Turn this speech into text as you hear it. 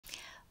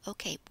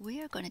Okay,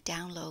 we are going to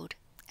download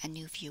a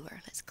new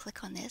viewer. Let's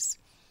click on this.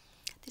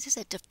 This is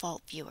a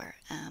default viewer,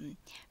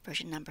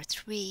 version number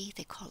 3.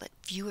 They call it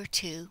Viewer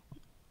 2.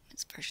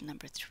 It's version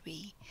number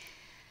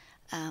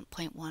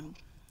 3.1,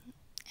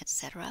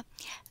 etc.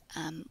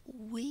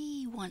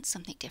 We want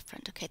something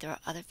different. Okay, there are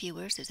other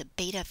viewers. There's a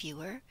beta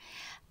viewer,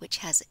 which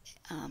has,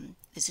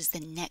 this is the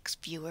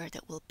next viewer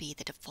that will be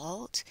the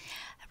default.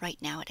 Right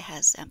now it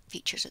has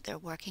features that they're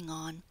working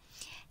on,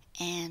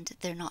 and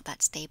they're not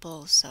that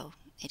stable, so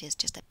it is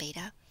just a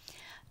beta.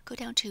 Go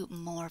down to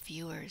more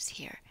viewers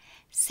here.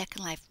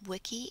 Second Life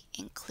Wiki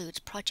includes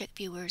project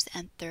viewers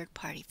and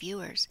third-party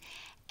viewers,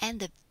 and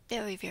the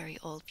very, very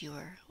old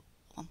viewer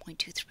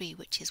 1.23,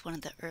 which is one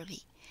of the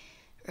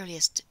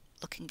earliest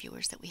looking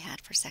viewers that we had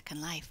for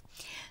Second Life.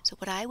 So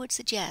what I would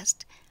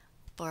suggest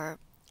for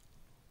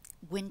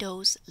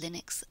Windows,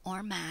 Linux,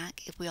 or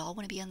Mac, if we all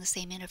want to be on the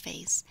same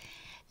interface,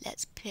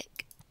 let's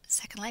pick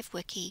Second Life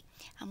Wiki,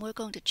 and we're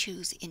going to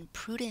choose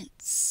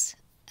Imprudence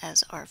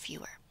as our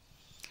viewer.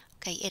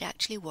 Okay, it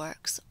actually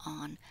works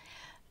on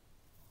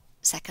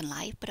Second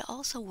Life, but it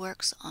also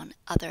works on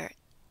other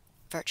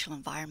virtual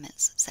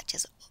environments such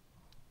as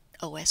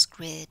OS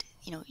Grid,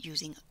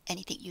 using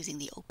anything using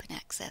the open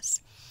access,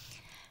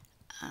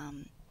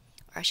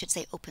 or I should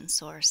say open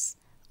source,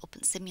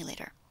 Open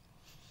Simulator.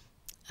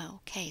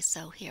 Okay,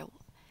 so here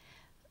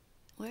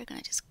we're going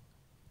to just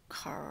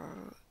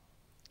go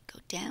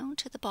down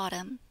to the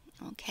bottom.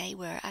 Okay,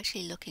 we're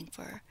actually looking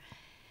for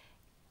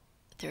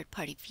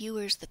third-party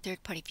viewers, the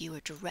third-party viewer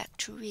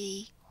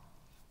directory.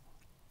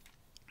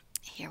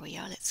 Here we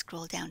are. Let's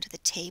scroll down to the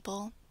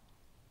table.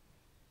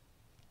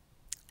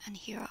 And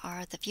here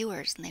are the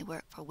viewers, and they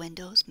work for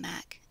Windows,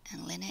 Mac,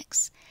 and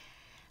Linux.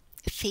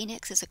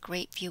 Phoenix is a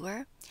great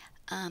viewer.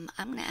 I'm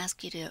going to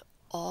ask you to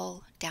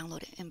all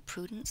download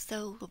Imprudence,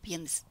 though. It will be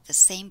in the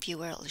same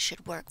viewer. It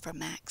should work for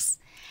Macs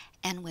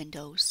and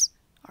Windows,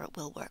 or it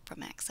will work for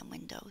Macs and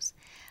Windows.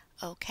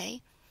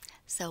 Okay,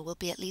 so we'll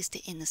be at least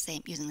in the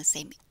same, using the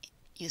same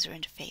user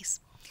interface.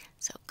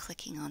 So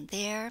clicking on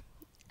there,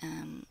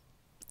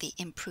 the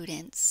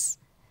Imprudence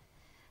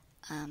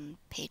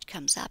page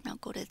comes up. Now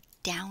go to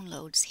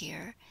Downloads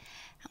here,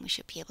 and we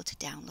should be able to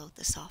download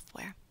the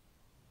software.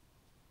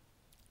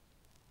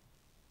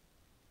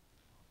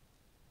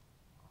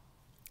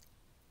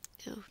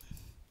 Ooh.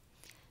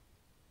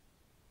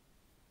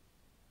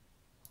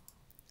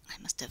 I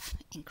must have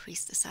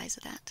increased the size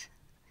of that.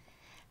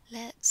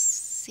 Let's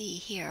see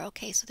here.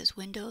 Okay, so there's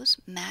Windows,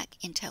 Mac,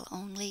 Intel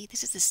only.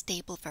 This is the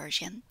stable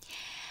version.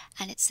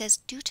 And it says,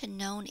 due to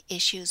known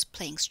issues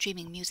playing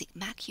streaming music,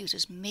 Mac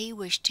users may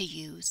wish to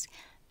use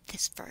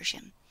this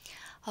version.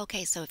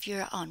 Okay, so if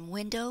you're on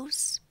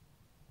Windows,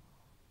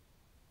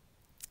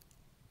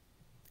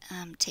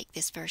 take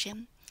this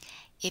version.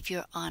 If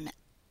you're on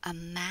a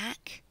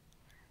Mac,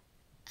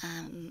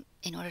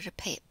 in order to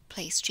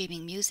play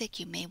streaming music,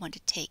 you may want to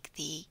take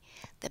the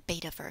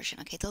beta version.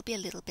 Okay, they'll be a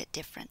little bit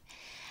different.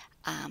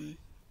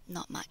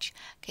 Not much.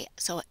 Okay,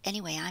 so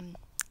anyway, I'm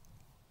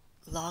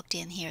logged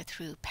in here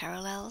through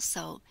Parallels,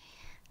 so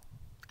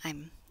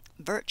I'm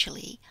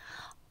virtually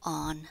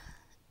on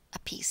a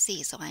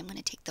PC, so I'm going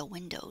to take the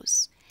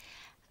Windows.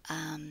 So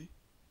I'm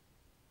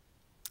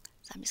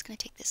just going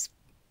to take this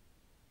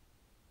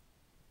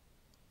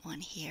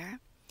one here,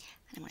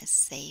 and I'm going to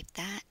save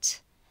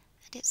that,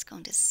 and it's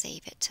going to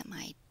save it to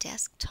my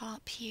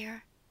desktop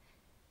here.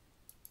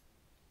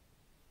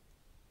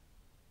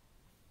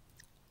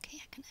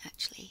 Okay, I can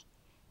actually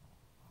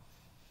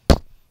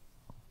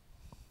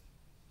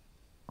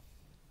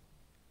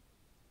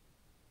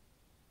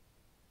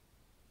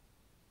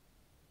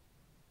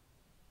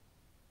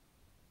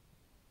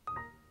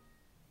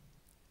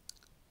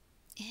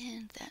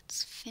and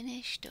that's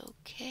finished.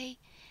 Okay,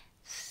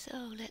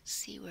 so let's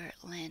see where it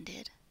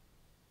landed.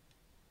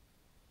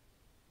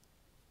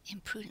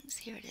 Imprudence,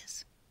 here it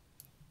is.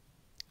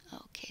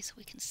 Okay, so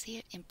we can see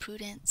it.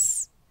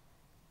 Imprudence.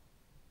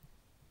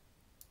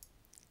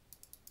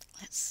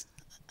 Let's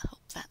hope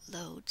that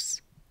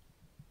loads.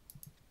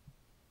 I'm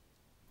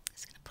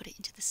just going to put it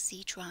into the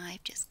C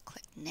drive. Just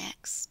click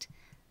Next.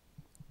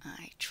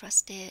 I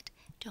trust it.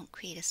 Don't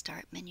create a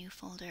Start Menu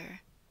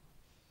folder.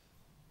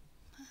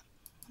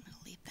 I'm going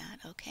to leave that.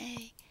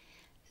 Okay.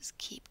 Just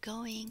keep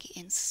going.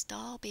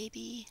 Install,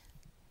 baby.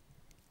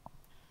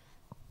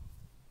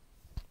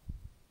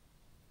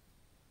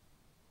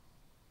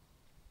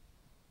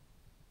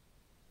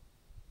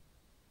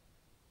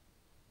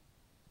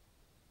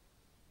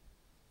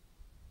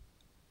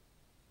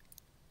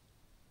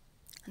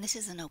 And this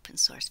is an open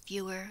source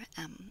viewer.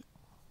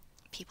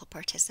 People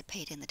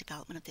participate in the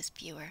development of this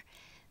viewer,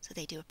 so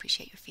they do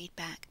appreciate your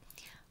feedback.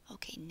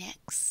 Okay,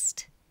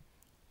 next.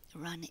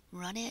 Run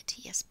it.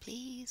 Yes,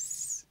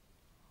 please.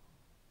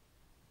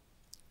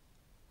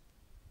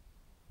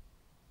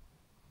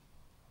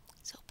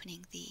 It's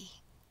opening the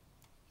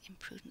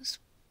Imprudence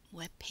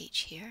web page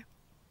here.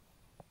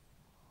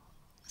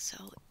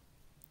 So,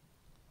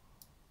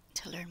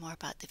 to learn more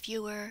about the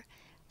viewer,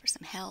 for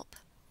some help,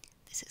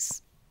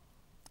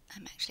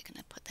 I'm actually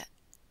going to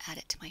add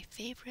it to my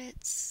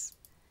favorites,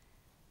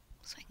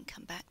 so I can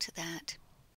come back to that.